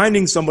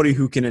finding somebody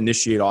who can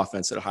initiate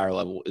offense at a higher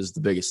level is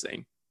the biggest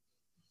thing.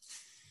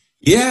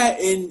 Yeah,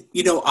 and,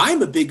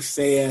 I'm a big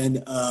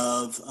fan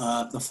of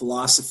the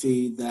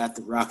philosophy that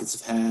the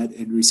Rockets have had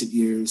in recent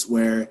years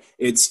where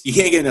you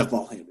can't get enough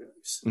ball handlers.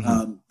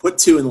 Mm-hmm. Put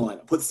 2 in the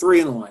lineup. Put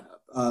 3 in the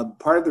lineup.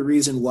 Part of the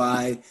reason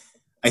why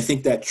I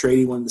think that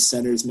trading one of the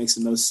centers makes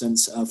the most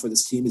sense for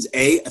this team is,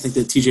 I think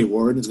that TJ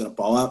Warren is going to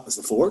ball out as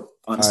the 4,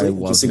 honestly.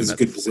 I just think it's a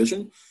good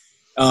position.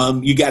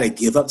 You got to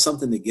give up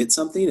something to get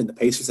something, and the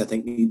Pacers, I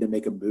think, need to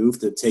make a move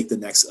to take the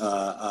next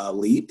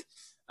leap.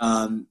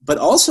 But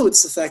also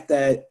it's the fact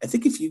that I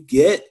think if you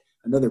get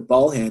another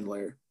ball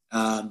handler,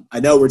 I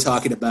know we've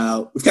kind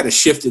of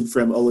shifted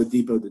from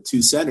Oladipo to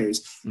 2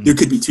 centers. Mm-hmm. There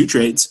could be 2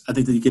 trades. I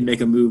think that you can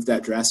make a move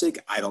that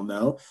drastic. I don't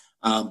know.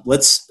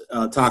 Let's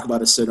talk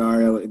about a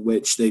scenario in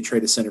which they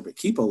trade a center but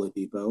keep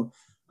Oladipo.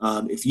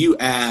 If you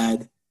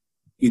add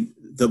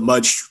the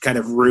much kind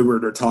of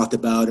rumored or talked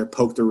about or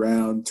poked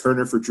around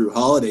Turner for Drew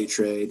Holiday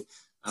trade,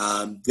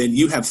 then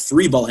you have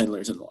 3 ball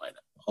handlers in the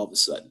lineup all of a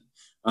sudden.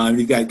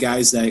 You've got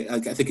guys that I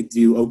think could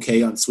do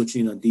okay on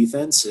switching on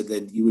defense, and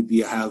then you would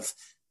have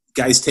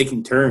guys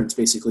taking turns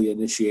basically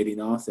initiating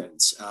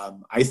offense.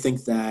 I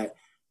think that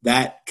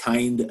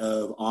kind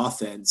of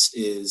offense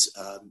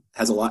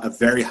has a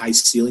very high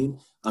ceiling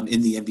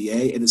in the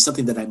NBA, and it's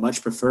something that I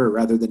much prefer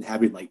rather than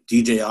having like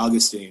DJ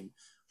Augustine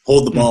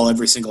hold the ball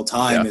every single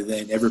time and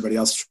then everybody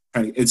else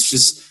trying. It's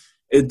just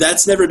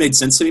that's never made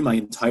sense to me my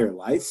entire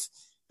life.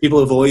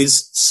 People have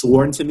always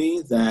sworn to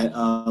me that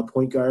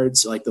point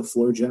guards, like the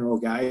floor general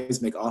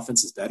guys, make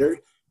offenses better.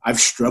 I've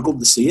struggled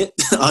to see it,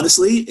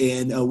 honestly.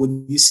 And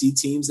when you see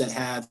teams that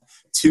have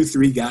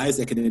 2-3 guys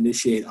that can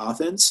initiate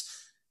offense,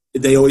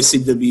 they always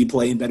seem to be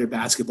playing better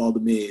basketball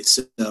than me.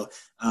 So,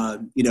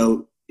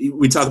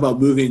 we talk about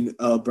moving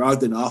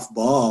Brogdon off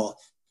ball.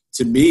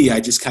 To me, I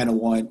just kind of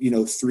want,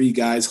 3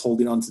 guys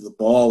holding onto the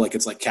ball like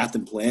it's like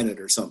Captain Planet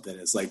or something.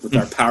 It's like with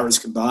our powers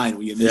combined,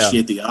 we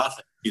initiate the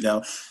offense,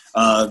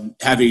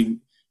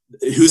 having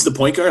who's the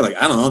point guard? Like,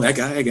 I don't know, that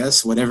guy, I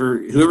guess,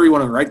 whoever you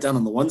want to write down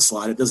on the one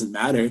slot, it doesn't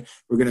matter.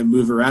 We're going to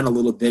move around a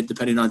little bit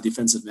depending on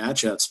defensive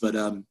matchups. But,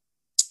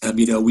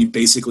 we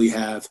basically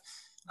have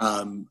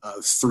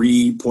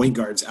 3 point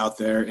guards out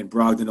there in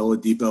Brogdon,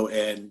 Oladipo,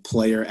 and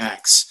player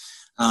X.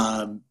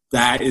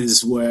 That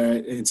is where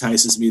it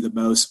entices me the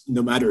most,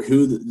 no matter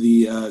who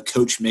the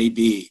coach may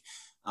be.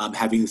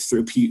 Having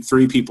 3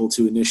 people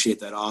to initiate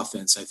that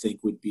offense, I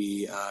think, would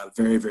be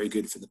very, very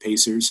good for the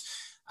Pacers.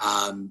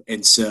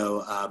 And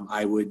so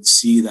I would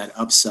see that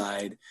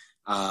upside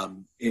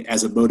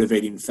as a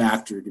motivating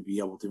factor to be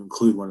able to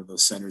include one of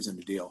those centers in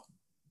the deal.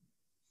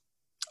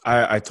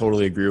 I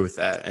totally agree with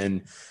that.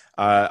 And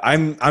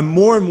I'm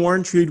more and more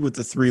intrigued with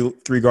the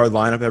three guard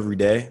lineup every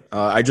day.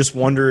 I just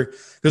wonder,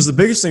 because the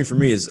biggest thing for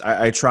me is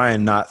I try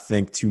and not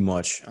think too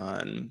much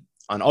on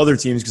other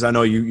teams, because I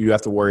know you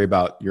have to worry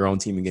about your own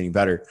team and getting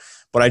better.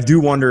 But I do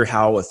wonder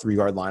how a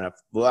 3-guard lineup.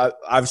 Well,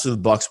 obviously the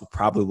Bucks will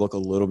probably look a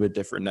little bit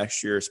different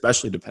next year,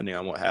 especially depending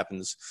on what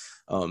happens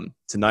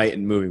tonight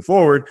and moving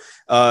forward.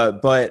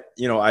 But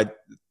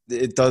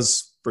it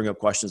does bring up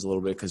questions a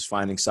little bit, because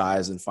finding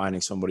size and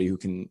finding somebody who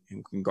can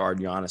guard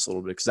Giannis a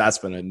little bit, because that's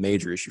been a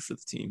major issue for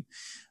the team.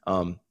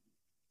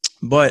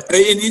 But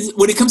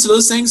when it comes to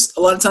those things,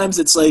 a lot of times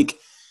it's like,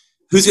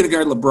 who's going to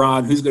guard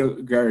LeBron? Who's going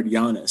to guard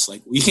Giannis?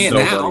 Like, we can't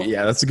now.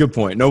 Yeah, that's a good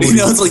point. Nobody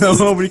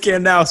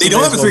can now. They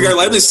don't have a 3-guard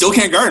lineup. They still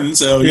can't guard him.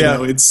 So,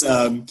 it's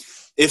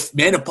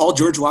if Paul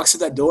George walks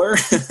through that door,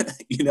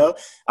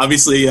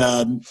 obviously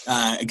a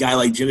guy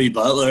like Jimmy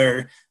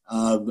Butler,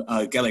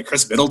 a guy like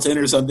Chris Middleton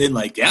or something,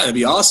 like, yeah, that'd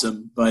be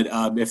awesome. But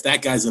if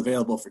that guy's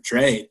available for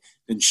trade,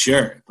 then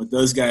sure. But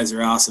those guys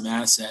are awesome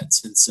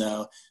assets. And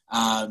so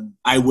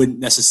I wouldn't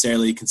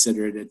necessarily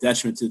consider it a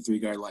detriment to the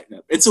three-guard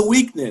lineup. It's a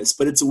weakness,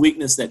 but it's a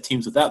weakness that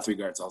teams without three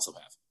guards also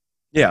have.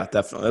 Yeah,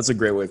 definitely. That's a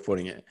great way of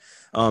putting it.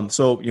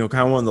 So, kind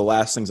of one of the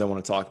last things I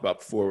want to talk about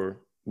before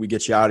we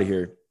get you out of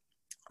here.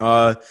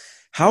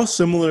 How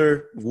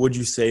similar would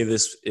you say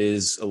this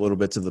is a little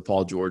bit to the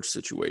Paul George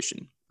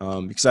situation?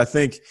 Because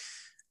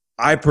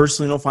I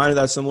personally don't find it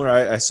that similar.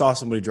 I saw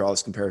somebody draw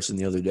this comparison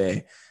the other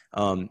day.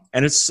 And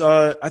it's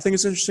I think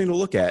it's interesting to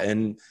look at.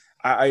 And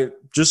I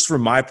just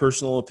from my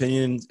personal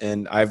opinion,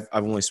 and I've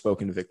only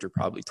spoken to Victor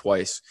probably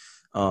twice.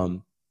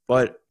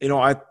 But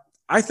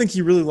I think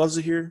he really loves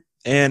it here.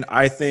 And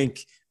I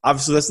think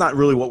obviously that's not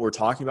really what we're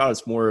talking about.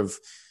 It's more of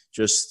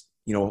just,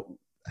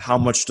 how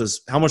much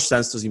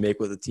sense does he make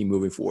with the team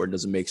moving forward?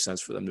 Does it make sense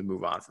for them to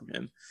move on from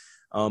him?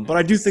 But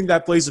I do think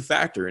that plays a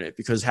factor in it,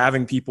 because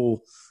having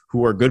people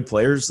who are good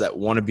players that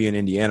want to be in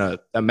Indiana,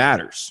 that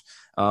matters.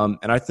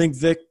 And I think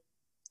Vic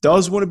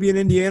does want to be in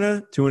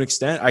Indiana to an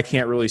extent. I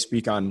can't really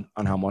speak on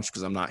how much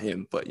because I'm not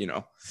him, but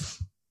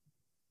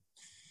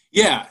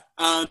Yeah.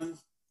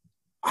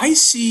 I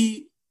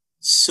see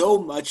so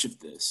much of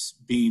this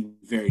being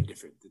very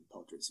different than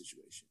Paul George's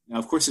situation. Now,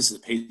 of course, this is a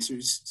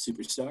Pacers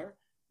superstar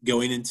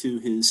going into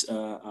his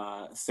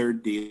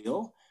third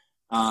deal.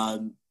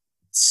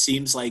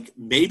 Seems like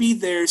maybe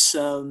there's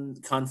some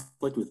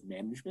conflict with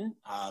management.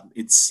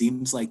 It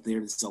seems like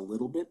there's a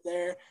little bit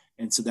there.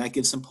 And so that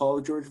gives some Paul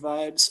George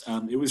vibes.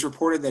 It was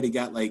reported that he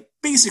got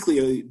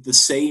basically the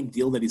same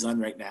deal that he's on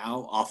right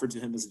now offered to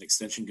him as an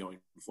extension going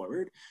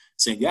forward,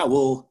 saying, yeah,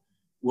 we'll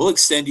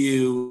extend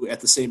you at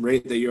the same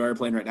rate that you are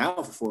playing right now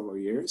for 4 more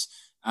years.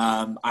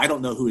 I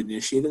don't know who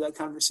initiated that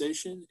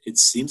conversation. It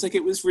seems like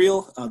it was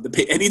real.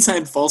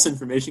 Anytime false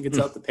information gets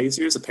out, the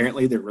Pacers,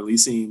 apparently they're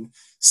releasing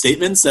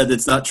statements that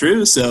it's not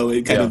true. So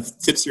it kind of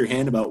tips your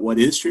hand about what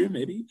is true,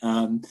 maybe.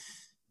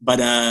 But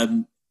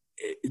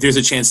there's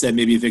a chance that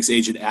maybe Vic's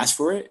agent asked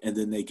for it, and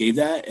then they gave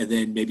that, and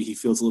then maybe he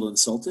feels a little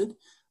insulted.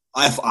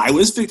 If I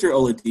was Victor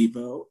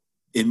Oladipo,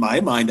 in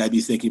my mind, I'd be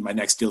thinking my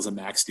next deal's a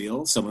max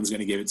deal. Someone's going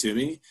to give it to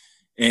me.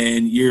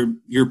 And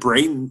your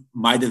brain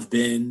might have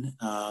been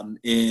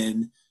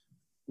in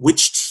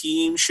which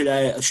team should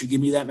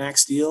give me that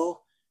max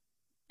deal.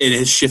 It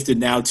has shifted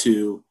now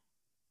to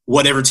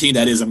whatever team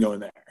that is, I'm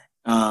going there.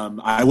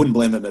 I wouldn't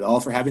blame them at all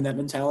for having that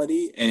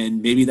mentality,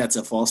 and maybe that's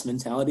a false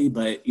mentality.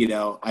 But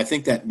I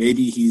think that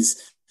maybe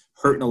he's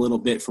hurting a little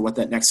bit for what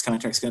that next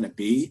contract's going to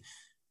be.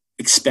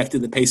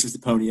 Expected the Pacers to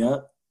pony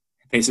up.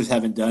 Pacers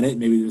haven't done it.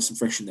 Maybe there's some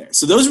friction there.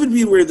 So those would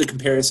be where the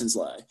comparisons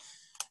lie.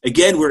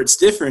 Again, where it's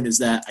different is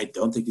that I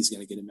don't think he's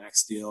going to get a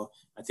max deal.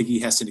 I think he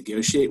has to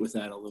negotiate with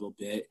that a little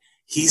bit.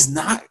 He's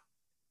not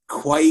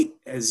quite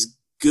as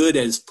good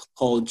as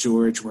Paul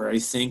George, where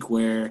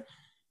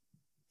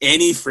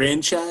any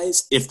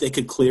franchise, if they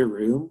could clear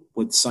room,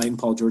 would sign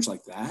Paul George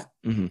like that.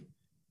 Mm-hmm.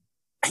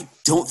 I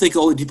don't think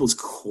Oladipo's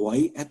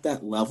quite at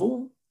that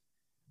level.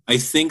 I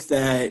think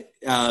that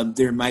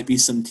there might be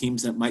some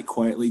teams that might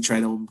quietly try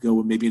to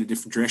go maybe in a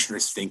different direction or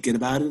thinking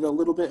about it a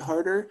little bit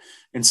harder.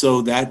 And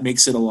so that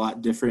makes it a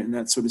lot different in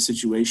that sort of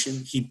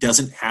situation. He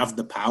doesn't have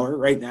the power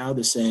right now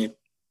to say,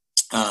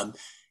 I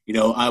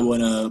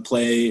want to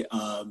play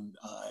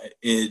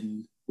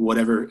in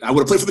whatever. I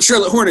want to play for the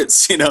Charlotte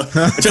Hornets. I'm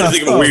trying to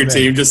think of a weird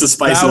team just to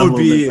spice it up a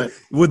little bit.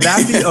 Would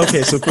that be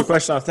okay? So, quick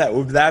question off that.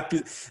 Would that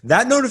be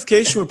that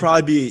notification? Would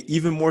probably be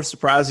even more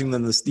surprising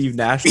than the Steve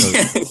Nash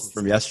notification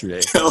from yesterday.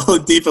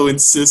 Oladipo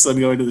insists on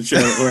going to the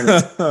Charlotte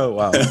Hornets. Oh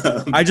wow!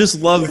 I just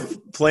love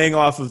playing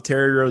off of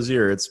Terry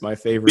Rozier. It's my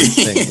favorite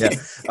thing. Yeah.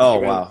 Oh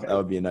wow, that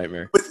would be a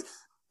nightmare.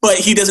 But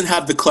he doesn't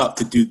have the clout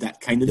to do that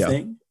kind of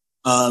thing.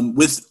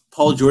 With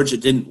Paul George,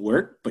 it didn't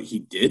work, but he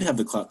did have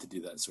the clout to do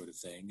that sort of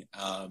thing,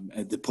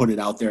 and to put it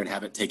out there and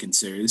have it taken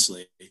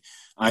seriously.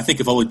 I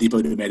think if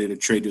Oladipo had made it a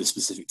trade to a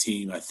specific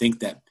team, I think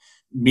that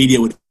media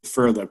would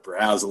further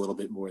browse a little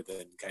bit more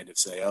than kind of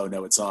say, oh,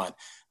 no, it's on.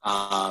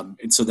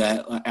 And so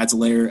that adds a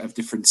layer of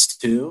difference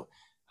too.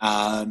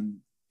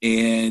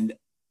 And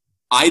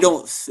I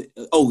don't so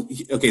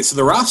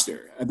the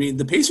roster. I mean,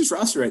 the Pacers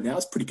roster right now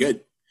is pretty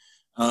good.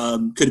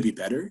 Could it be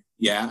better?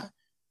 Yeah.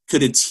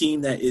 Could a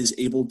team that is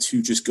able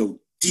to just go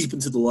deep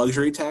into the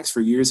luxury tax for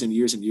years and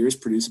years and years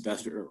produce a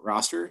better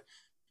roster?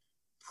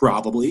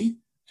 Probably.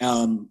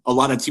 A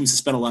lot of teams have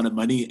spent a lot of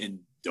money and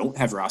don't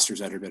have rosters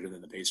that are better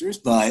than the Pacers.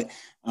 But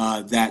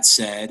that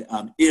said,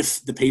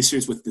 if the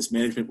Pacers with this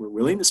management were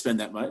willing to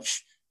spend that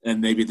much,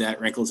 then maybe that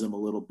rankles them a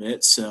little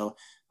bit. So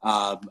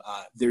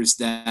there's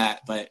that.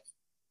 But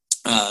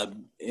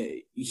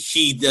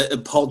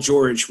Paul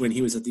George, when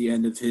he was at the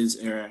end of his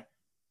era,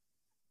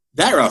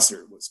 that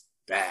roster was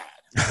bad.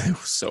 It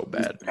was so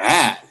bad.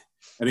 Bad.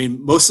 I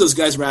mean, most of those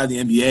guys were out of the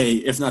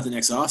NBA, if not the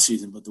next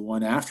offseason, but the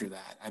one after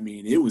that. I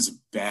mean, it was a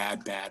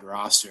bad, bad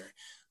roster.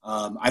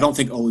 I don't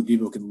think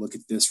Oladipo can look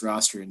at this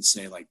roster and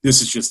say, like,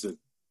 this is just a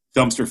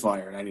dumpster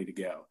fire and I need to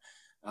go.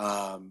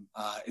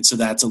 And so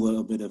that's a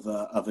little bit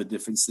of a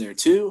difference there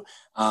too.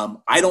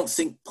 I don't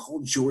think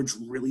Paul George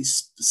really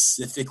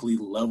specifically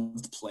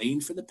loved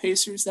playing for the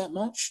Pacers that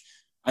much.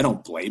 I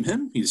don't blame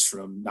him. He's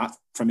not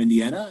from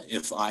Indiana.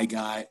 If I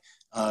got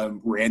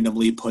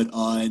randomly put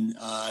on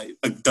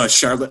the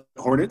Charlotte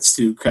Hornets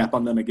to crap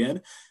on them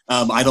again,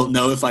 I don't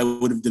know if I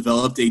would have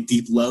developed a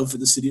deep love for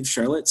the city of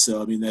Charlotte.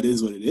 So, I mean, that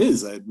is what it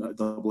is. I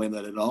don't blame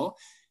that at all.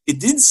 It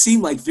did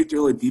seem like Victor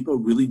Oladipo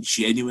really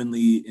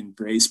genuinely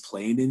embraced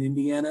playing in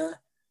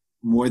Indiana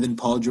more than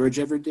Paul George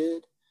ever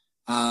did.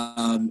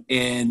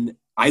 And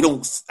I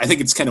think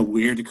it's kind of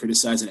weird to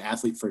criticize an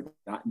athlete for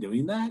not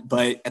doing that.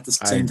 But at the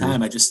same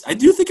time, I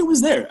do think it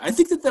was there. I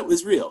think that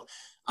was real.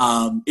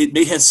 It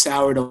may have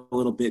soured a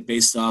little bit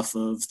based off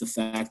of the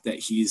fact that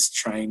he's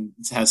trying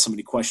to have so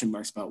many question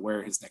marks about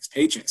where his next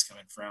paycheck's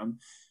coming from.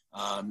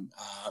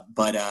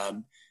 But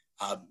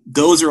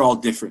those are all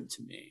different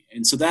to me.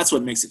 And so that's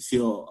what makes it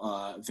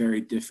feel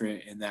very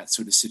different in that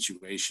sort of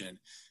situation.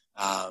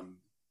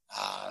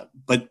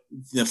 But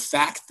the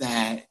fact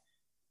that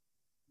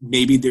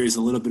maybe there's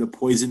a little bit of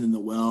poison in the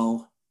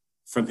well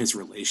from his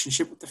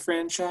relationship with the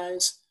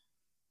franchise,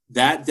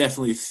 that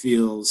definitely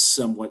feels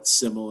somewhat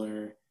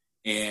similar.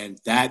 And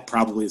that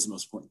probably is the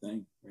most important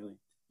thing, really.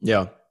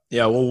 Yeah.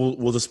 Yeah, well,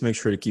 we'll just make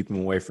sure to keep him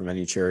away from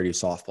any charity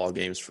softball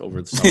games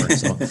over the summer.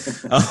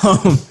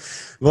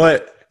 So,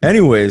 but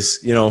anyways,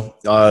 getting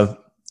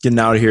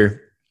out of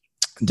here,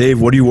 Dave,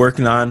 what are you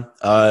working on?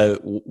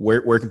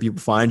 Where can people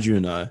find you,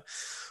 and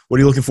what are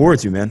you looking forward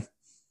to, man?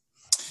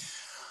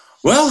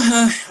 Well,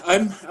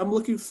 I'm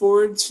looking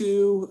forward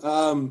to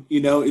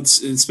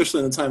it's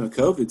especially in the time of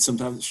COVID.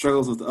 Sometimes it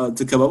struggles with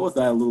to come up with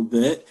that a little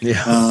bit.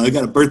 Yeah, I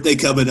got a birthday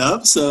coming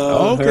up,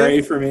 so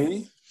hooray for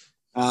me.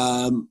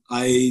 I'm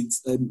not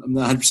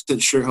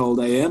 100% sure how old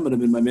I am, but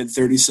I'm in my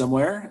mid-30s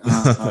somewhere.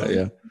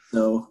 Yeah.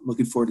 So I'm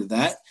looking forward to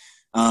that.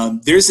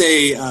 There's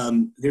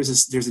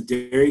a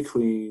Dairy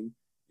Queen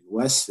in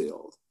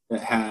Westfield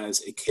that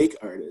has a cake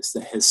artist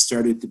that has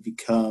started to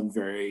become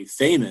very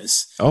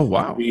famous. Oh,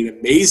 wow. Being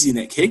amazing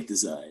at cake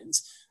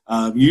designs.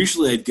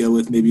 Usually I'd go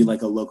with maybe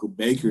like a local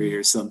bakery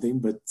or something,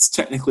 but it's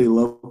technically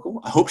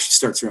local. I hope she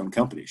starts her own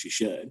company. She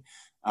should.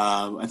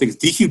 I think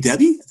it's DQ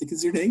Debbie, I think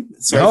is her name.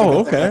 Sorry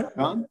okay.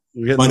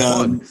 But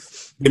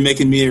they're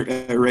making me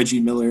a Reggie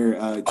Miller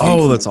cake.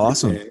 Oh, that's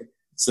awesome.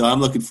 So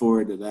I'm looking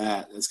forward to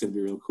that. That's going to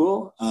be real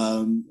cool.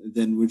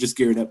 Then we're just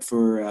gearing up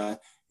for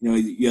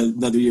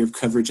another year of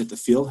coverage at the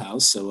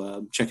Fieldhouse.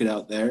 So check it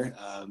out there.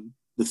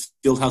 The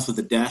Fieldhouse with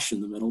a dash in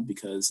the middle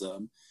because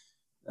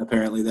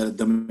apparently the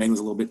domain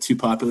was a little bit too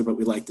popular, but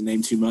we liked the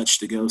name too much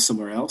to go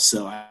somewhere else.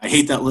 So I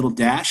hate that little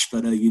dash,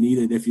 but you need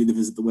it if you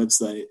visit the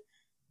website,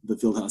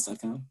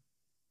 thefieldhouse.com.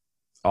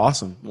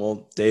 Awesome.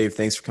 Well, Dave,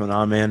 thanks for coming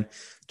on, man.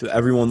 To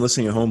everyone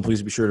listening at home,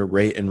 please be sure to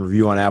rate and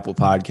review on Apple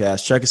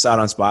Podcasts. Check us out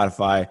on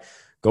Spotify.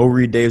 Go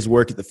read Dave's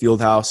work at the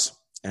Fieldhouse,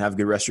 and have a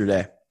good rest of your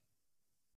day.